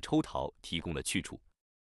资本抽逃提供了去处。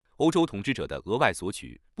欧洲统治者的额外索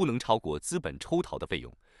取不能超过资本抽逃的费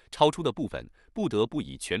用，超出的部分不得不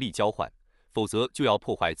以权力交换，否则就要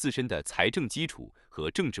破坏自身的财政基础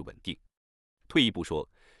和政治稳定。退一步说，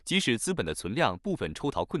即使资本的存量部分抽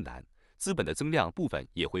逃困难，资本的增量部分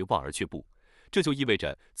也会望而却步，这就意味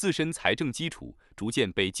着自身财政基础逐渐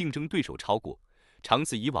被竞争对手超过，长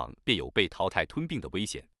此以往便有被淘汰吞并的危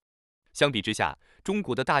险。相比之下，中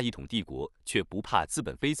国的大一统帝国却不怕资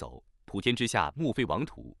本飞走，普天之下莫非王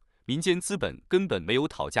土，民间资本根本没有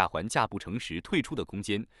讨价还价不成时退出的空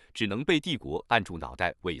间，只能被帝国按住脑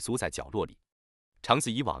袋萎缩在角落里。长此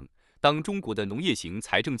以往，当中国的农业型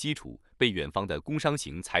财政基础被远方的工商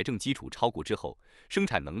型财政基础超过之后，生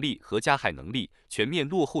产能力和加害能力全面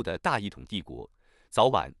落后的大一统帝国，早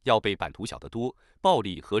晚要被版图小得多、暴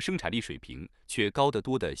力和生产力水平却高得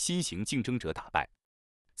多的新型竞争者打败。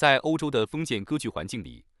在欧洲的封建割据环境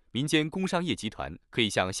里，民间工商业集团可以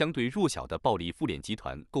向相对弱小的暴力妇联集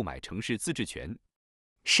团购买城市自治权。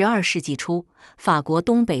12世纪初，法国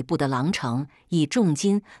东北部的狼城以重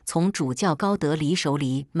金从主教高德里手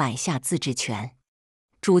里买下自治权。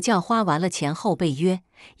主教花完了钱后被约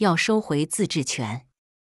要收回自治权，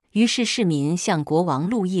于是市民向国王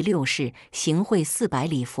路易六世行贿400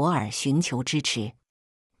里弗尔寻求支持，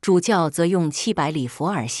主教则用700里弗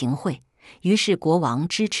尔行贿，于是国王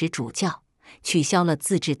支持主教，取消了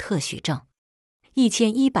自治特许证。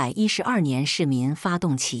1112年，市民发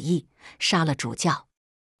动起义，杀了主教。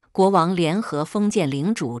国王联合封建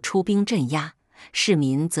领主出兵镇压，市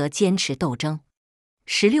民则坚持斗争。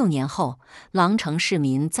16年后，狼城市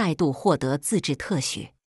民再度获得自治特许。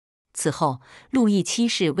此后，路易七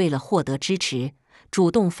世为了获得支持，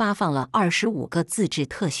主动发放了25个自治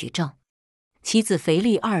特许证，其子腓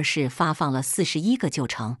力二世发放了41个旧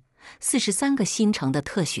城、43个新城的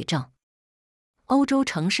特许证。欧洲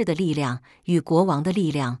城市的力量与国王的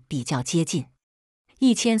力量比较接近。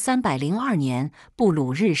1302年，布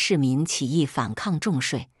鲁日市民起义反抗重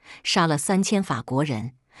税，杀了3000法国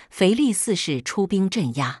人，腓力四世出兵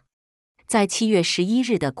镇压。在7月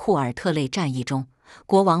11日的库尔特雷战役中，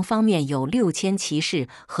国王方面有6000骑士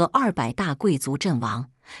和200大贵族阵亡，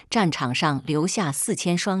战场上留下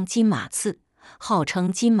4000双金马刺，号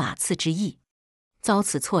称金马刺之役。遭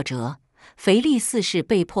此挫折，腓力四世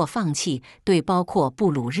被迫放弃对包括布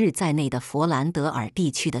鲁日在内的佛兰德尔地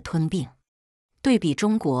区的吞并。对比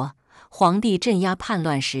中国，皇帝镇压叛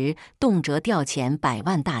乱时动辄调遣100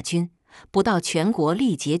万大军，不到全国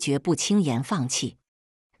力竭绝不轻言放弃，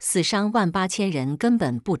死伤18000人根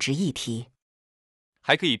本不值一提。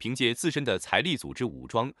还可以凭借自身的财力组织武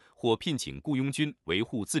装或聘请雇佣军维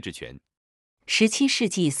护自治权。17世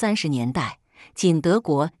纪30年代，仅德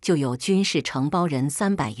国就有军事承包人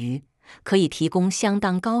300余，可以提供相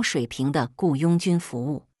当高水平的雇佣军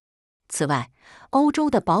服务。此外，欧洲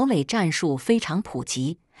的堡垒战术非常普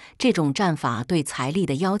及，这种战法对财力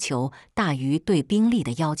的要求大于对兵力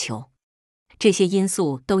的要求。这些因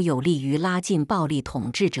素都有利于拉近暴力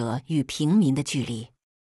统治者与平民的距离。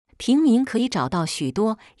平民可以找到许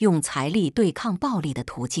多用财力对抗暴力的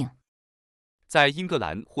途径。在英格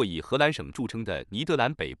兰或以荷兰省著称的尼德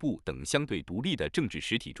兰北部等相对独立的政治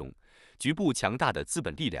实体中，局部强大的资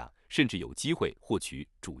本力量甚至有机会获取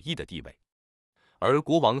主义的地位，而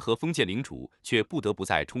国王和封建领主却不得不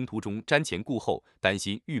在冲突中瞻前顾后，担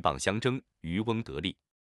心鹬蚌相争，渔翁得利。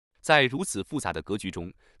在如此复杂的格局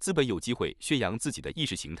中，资本有机会宣扬自己的意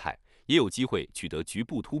识形态，也有机会取得局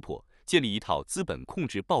部突破，建立一套资本控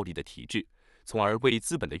制暴力的体制，从而为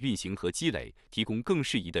资本的运行和积累提供更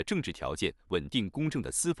适宜的政治条件、稳定公正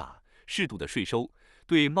的司法、适度的税收、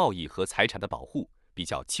对贸易和财产的保护、比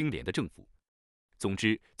较清廉的政府。总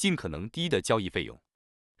之，尽可能低的交易费用。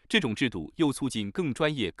这种制度又促进更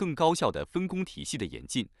专业、更高效的分工体系的演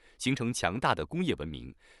进，形成强大的工业文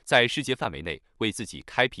明，在世界范围内为自己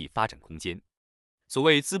开辟发展空间。所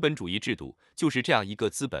谓资本主义制度，就是这样一个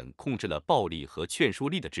资本控制了暴力和劝说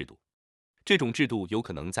力的制度。这种制度有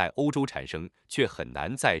可能在欧洲产生，却很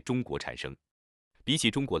难在中国产生。比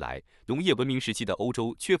起中国来，农业文明时期的欧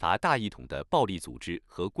洲缺乏大一统的暴力组织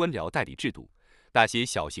和官僚代理制度，那些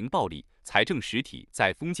小型暴力财政实体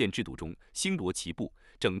在封建制度中星罗棋布，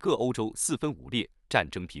整个欧洲四分五裂，战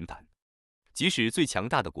争频繁。即使最强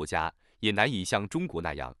大的国家，也难以像中国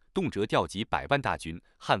那样动辄调集100万大军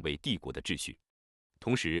捍卫帝国的秩序。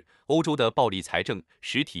同时，欧洲的暴力财政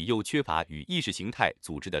实体又缺乏与意识形态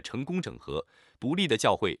组织的成功整合，独立的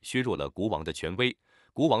教会削弱了国王的权威，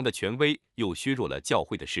国王的权威又削弱了教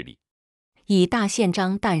会的势力。以大宪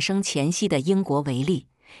章诞生前夕的英国为例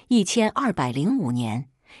，1205年，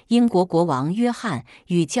英国国王约翰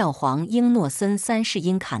与教皇英诺森三世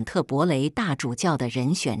因坎特伯雷大主教的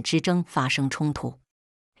人选之争发生冲突。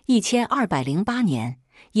1208年，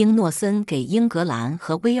英诺森给英格兰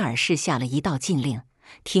和威尔士下了一道禁令，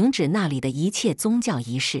停止那里的一切宗教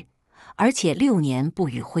仪式，而且6年不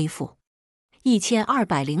予恢复。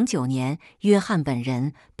1209年，约翰本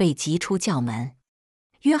人被逐出教门。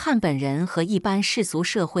约翰本人和一般世俗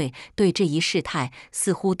社会对这一事态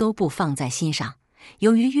似乎都不放在心上。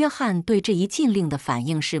由于约翰对这一禁令的反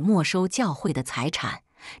应是没收教会的财产，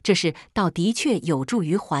这是倒的确有助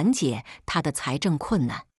于缓解他的财政困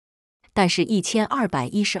难。但是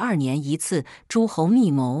1212年一次诸侯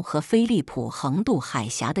密谋和菲利普横渡海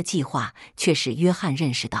峡的计划，却使约翰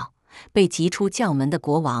认识到，被逐出教门的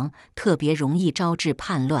国王特别容易招致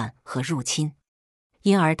叛乱和入侵。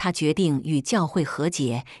因而他决定与教会和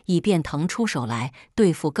解，以便腾出手来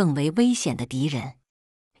对付更为危险的敌人。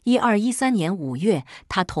1213年5月，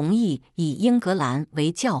他同意以英格兰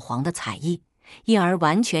为教皇的采邑，因而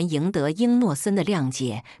完全赢得英诺森的谅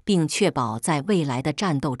解，并确保在未来的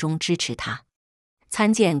战斗中支持他。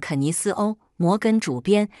参见肯尼斯·欧·摩根主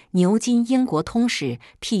编《牛津英国通史》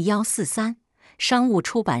P143，商务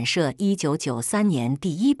出版社1993年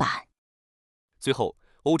第1版。最后，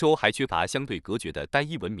欧洲还缺乏相对隔绝的单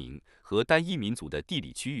一文明和单一民族的地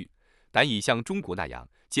理区域，难以像中国那样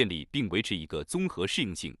建立并维持一个综合适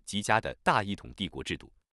应性极佳的大一统帝国制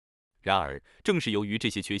度。然而，正是由于这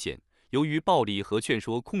些缺陷，由于暴力和劝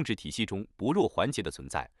说控制体系中薄弱环节的存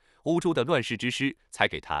在，欧洲的乱世之师才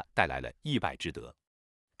给他带来了意外之得。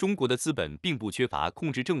中国的资本并不缺乏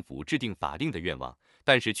控制政府制定法令的愿望，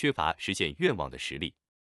但是缺乏实现愿望的实力。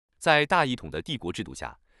在大一统的帝国制度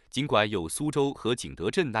下，尽管有苏州和景德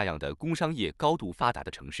镇那样的工商业高度发达的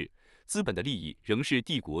城市，资本的利益仍是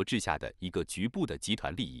帝国治下的一个局部的集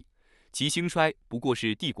团利益，其兴衰不过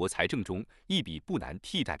是帝国财政中一笔不难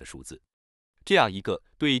替代的数字。这样一个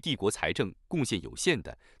对帝国财政贡献有限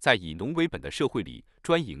的，在以农为本的社会里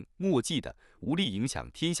专营墨迹的、无力影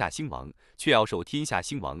响天下兴亡，却要受天下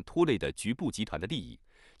兴亡拖累的局部集团的利益，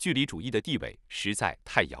距离主义的地位实在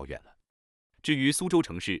太遥远了。至于苏州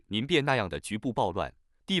城市民变那样的局部暴乱，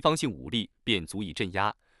地方性武力便足以镇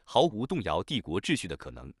压，毫无动摇帝国秩序的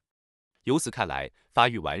可能。由此看来，发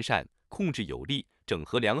育完善、控制有力、整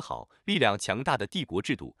合良好、力量强大的帝国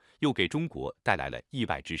制度，又给中国带来了意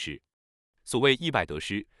外之失。所谓意外得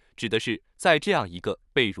失，指的是在这样一个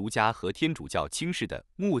被儒家和天主教轻视的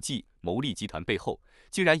墨迹牟利集团背后，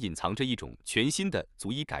竟然隐藏着一种全新的、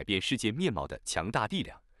足以改变世界面貌的强大力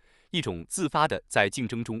量，一种自发的在竞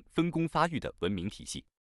争中分工发育的文明体系。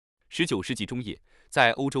19世纪中叶，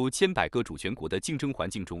在欧洲千百个主权国的竞争环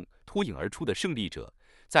境中脱颖而出的胜利者，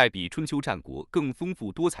在比春秋战国更丰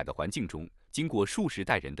富多彩的环境中，经过数十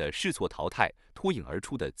代人的试错淘汰，脱颖而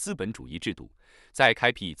出的资本主义制度，在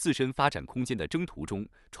开辟自身发展空间的征途中，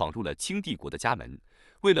闯入了清帝国的家门，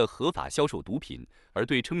为了合法销售毒品而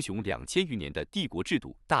对称雄2000余年的帝国制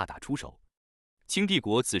度大打出手。清帝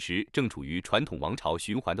国此时正处于传统王朝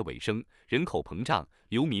循环的尾声，人口膨胀，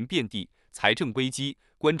流民遍地，财政危机，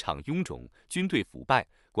官场臃肿，军队腐败，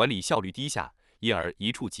管理效率低下，因而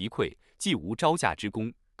一触即溃，既无招架之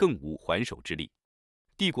功，更无还手之力。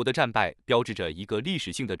帝国的战败标志着一个历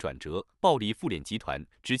史性的转折，暴力妇联集团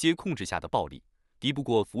直接控制下的暴力，敌不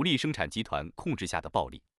过福利生产集团控制下的暴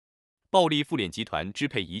力。暴力妇联集团支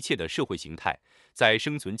配一切的社会形态，在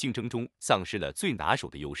生存竞争中丧失了最拿手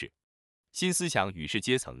的优势。新思想与势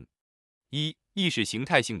阶层。意识形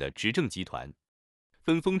态性的执政集团。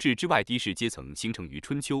分封制之外的士阶层形成于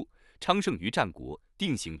春秋，昌盛于战国，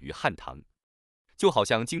定型于汉唐。就好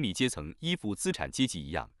像经理阶层依附资产阶级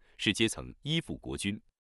一样，士阶层依附国君。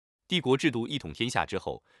帝国制度一统天下之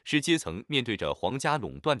后，士阶层面对着皇家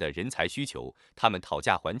垄断的人才需求，他们讨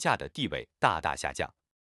价还价的地位大大下降。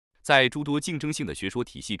在诸多竞争性的学说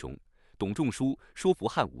体系中，董仲舒说服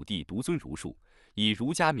汉武帝独尊儒术，以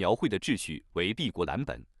儒家描绘的秩序为立国蓝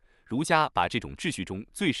本。儒家把这种秩序中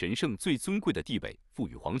最神圣、最尊贵的地位赋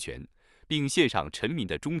予皇权，并献上臣民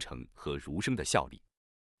的忠诚和儒生的效力。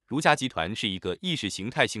儒家集团是一个意识形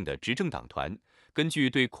态性的执政党团，根据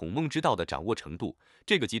对孔孟之道的掌握程度，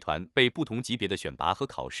这个集团被不同级别的选拔和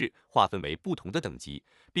考试划分为不同的等级，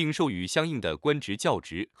并授予相应的官职、教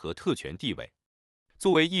职和特权地位。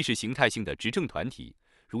作为意识形态性的执政团体，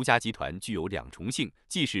儒家集团具有两重性，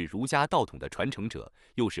既是儒家道统的传承者，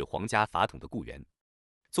又是皇家法统的雇员。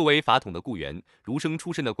作为法统的雇员，儒生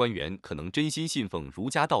出身的官员可能真心信奉儒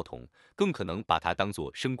家道统，更可能把它当作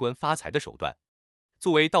升官发财的手段。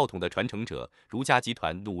作为道统的传承者，儒家集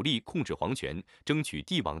团努力控制皇权，争取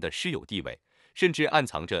帝王的师友地位，甚至暗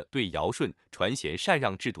藏着对尧舜传贤禅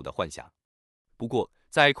让制度的幻想。不过，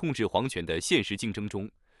在控制皇权的现实竞争中，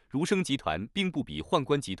儒生集团并不比宦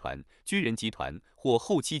官集团、军人集团或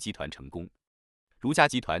后期集团成功。儒家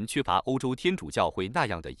集团缺乏欧洲天主教会那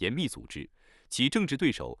样的严密组织，其政治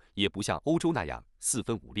对手也不像欧洲那样四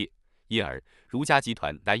分五裂，因而儒家集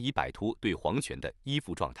团难以摆脱对皇权的依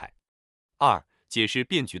附状态。解释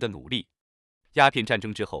变局的努力。鸦片战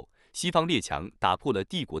争之后，西方列强打破了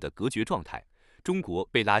帝国的隔绝状态，中国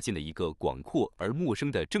被拉进了一个广阔而陌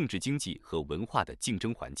生的政治、经济和文化的竞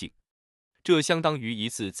争环境。这相当于一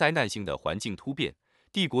次灾难性的环境突变，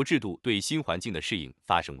帝国制度对新环境的适应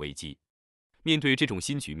发生危机。面对这种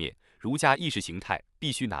新局面，儒家意识形态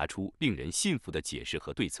必须拿出令人信服的解释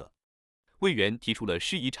和对策。魏源提出了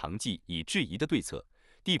师夷长技以制夷的对策。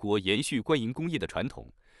帝国延续官营工业的传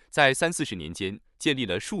统，在30-40年间建立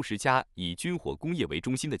了数十家以军火工业为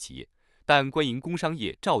中心的企业，但官营工商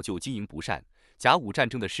业照旧经营不善。甲午战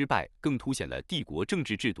争的失败更凸显了帝国政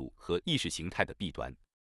治制度和意识形态的弊端。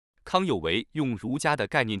康有为用儒家的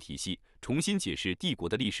概念体系重新解释帝国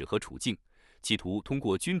的历史和处境，企图通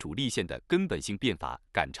过君主立宪的根本性变法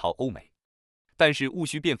赶超欧美。但是戊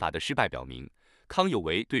戌变法的失败表明，康有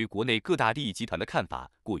为对国内各大利益集团的看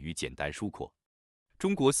法过于简单疏阔。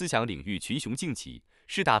中国思想领域群雄竞起，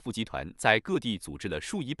士大夫集团在各地组织了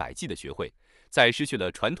数以百计的学会，在失去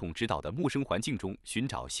了传统指导的陌生环境中寻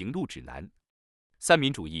找行路指南。三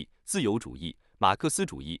民主义、自由主义、马克思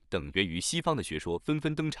主义等源于西方的学说纷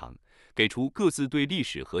纷登场，给出各自对历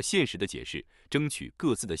史和现实的解释，争取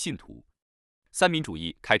各自的信徒。三民主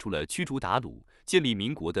义开出了驱逐鞑虏、建立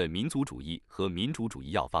民国的民族主义和民主主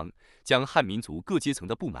义药方，将汉民族各阶层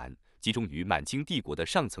的不满集中于满清帝国的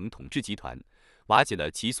上层统治集团，瓦解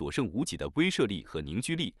了其所剩无几的威慑力和凝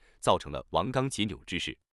聚力，造成了王纲解纽之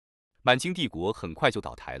势。满清帝国很快就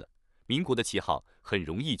倒台了，民国的旗号很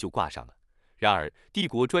容易就挂上了。然而，帝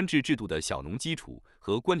国专制制度的小农基础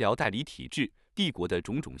和官僚代理体制，帝国的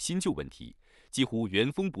种种新旧问题，几乎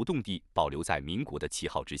原封不动地保留在民国的旗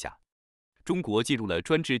号之下。中国进入了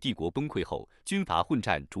专制帝国崩溃后军阀混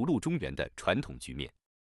战逐鹿中原的传统局面。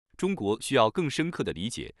中国需要更深刻地理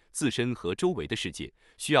解自身和周围的世界，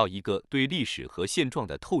需要一个对历史和现状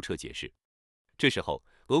的透彻解释。这时候，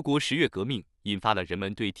俄国10月革命引发了人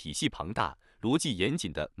们对体系庞大、逻辑严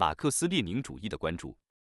谨的马克思列宁主义的关注。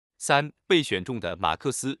被选中的马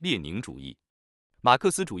克思列宁主义。马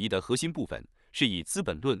克思主义的核心部分是以《资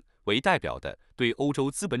本论》为代表的对欧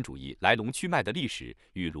洲资本主义来龙去脉的历史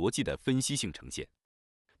与逻辑的分析性呈现。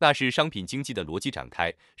那是商品经济的逻辑展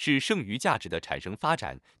开，是剩余价值的产生发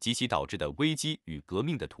展及其导致的危机与革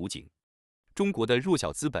命的图景。中国的弱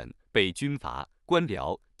小资本被军阀、官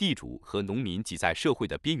僚、地主和农民挤在社会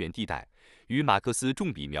的边缘地带，与马克思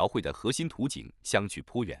重笔描绘的核心图景相去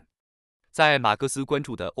颇远。在马克思关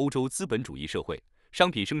注的欧洲资本主义社会，商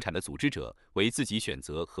品生产的组织者为自己选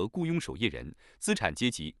择和雇佣守夜人，资产阶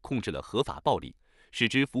级控制了合法暴力，使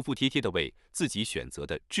之服服帖帖地为自己选择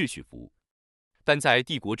的秩序服务。但在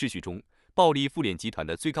帝国秩序中，暴力妇联集团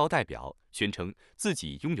的最高代表宣称自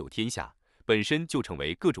己拥有天下，本身就成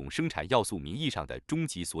为各种生产要素名义上的终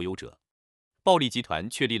极所有者。暴力集团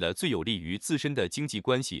确立了最有利于自身的经济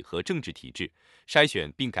关系和政治体制，筛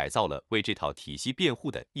选并改造了为这套体系辩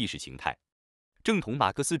护的意识形态。正统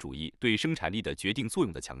马克思主义对生产力的决定作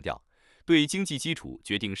用的强调，对经济基础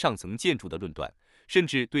决定上层建筑的论断，甚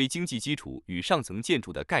至对经济基础与上层建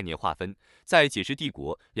筑的概念划分，在解释帝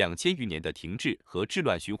国2000余年的停滞和治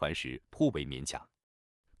乱循环时颇为勉强。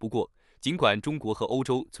不过，尽管中国和欧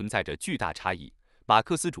洲存在着巨大差异，马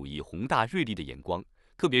克思主义宏大锐利的眼光，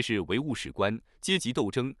特别是唯物史观、阶级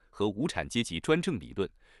斗争和无产阶级专政理论，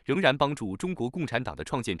仍然帮助中国共产党的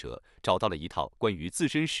创建者找到了一套关于自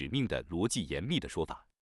身使命的逻辑严密的说法。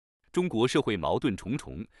中国社会矛盾重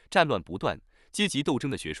重，战乱不断，阶级斗争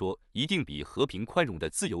的学说一定比和平宽容的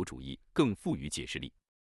自由主义更富于解释力。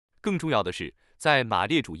更重要的是，在马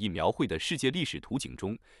列主义描绘的世界历史图景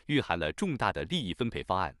中，蕴含了重大的利益分配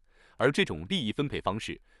方案，而这种利益分配方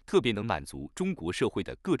式特别能满足中国社会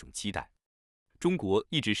的各种期待。中国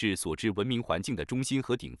一直是所知文明环境的中心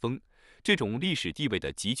和顶峰，这种历史地位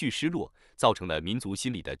的急剧失落，造成了民族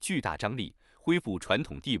心理的巨大张力，恢复传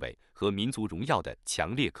统地位和民族荣耀的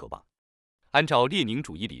强烈渴望。按照列宁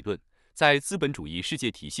主义理论，在资本主义世界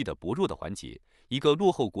体系的薄弱的环节，一个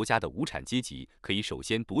落后国家的无产阶级可以首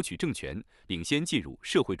先夺取政权，领先进入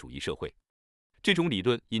社会主义社会。这种理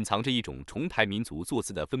论隐藏着一种重排民族座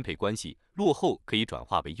次的分配关系，落后可以转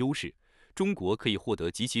化为优势，中国可以获得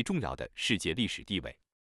极其重要的世界历史地位。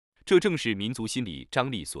这正是民族心理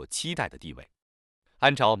张力所期待的地位。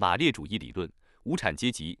按照马列主义理论，无产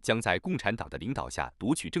阶级将在共产党的领导下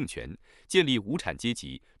夺取政权，建立无产阶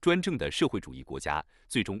级专政的社会主义国家，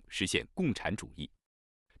最终实现共产主义。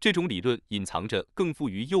这种理论隐藏着更富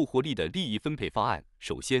于诱惑力的利益分配方案。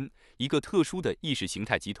首先，一个特殊的意识形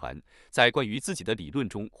态集团在关于自己的理论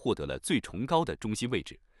中获得了最崇高的中心位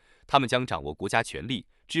置，他们将掌握国家权力，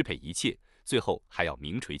支配一切，最后还要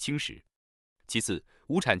名垂青史。其次，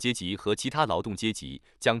无产阶级和其他劳动阶级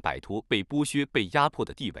将摆脱被剥削、被压迫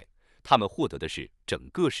的地位，他们获得的是整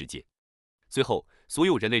个世界。最后，所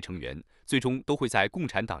有人类成员最终都会在共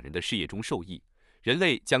产党人的事业中受益，人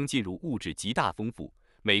类将进入物质极大丰富，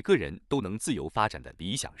每个人都能自由发展的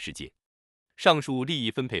理想世界。上述利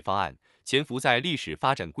益分配方案潜伏在历史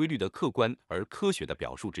发展规律的客观而科学的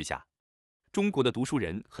表述之下。中国的读书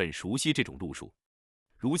人很熟悉这种路数。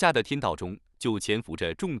儒家的天道中就潜伏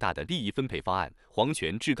着重大的利益分配方案：皇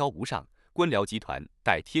权至高无上，官僚集团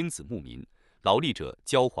待天子牧民，劳力者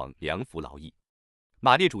教皇良服劳役。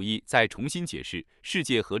马列主义在重新解释世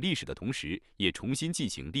界和历史的同时，也重新进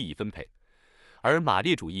行利益分配，而马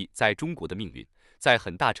列主义在中国的命运，在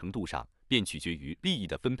很大程度上便取决于利益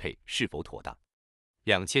的分配是否妥当。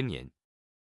2000年，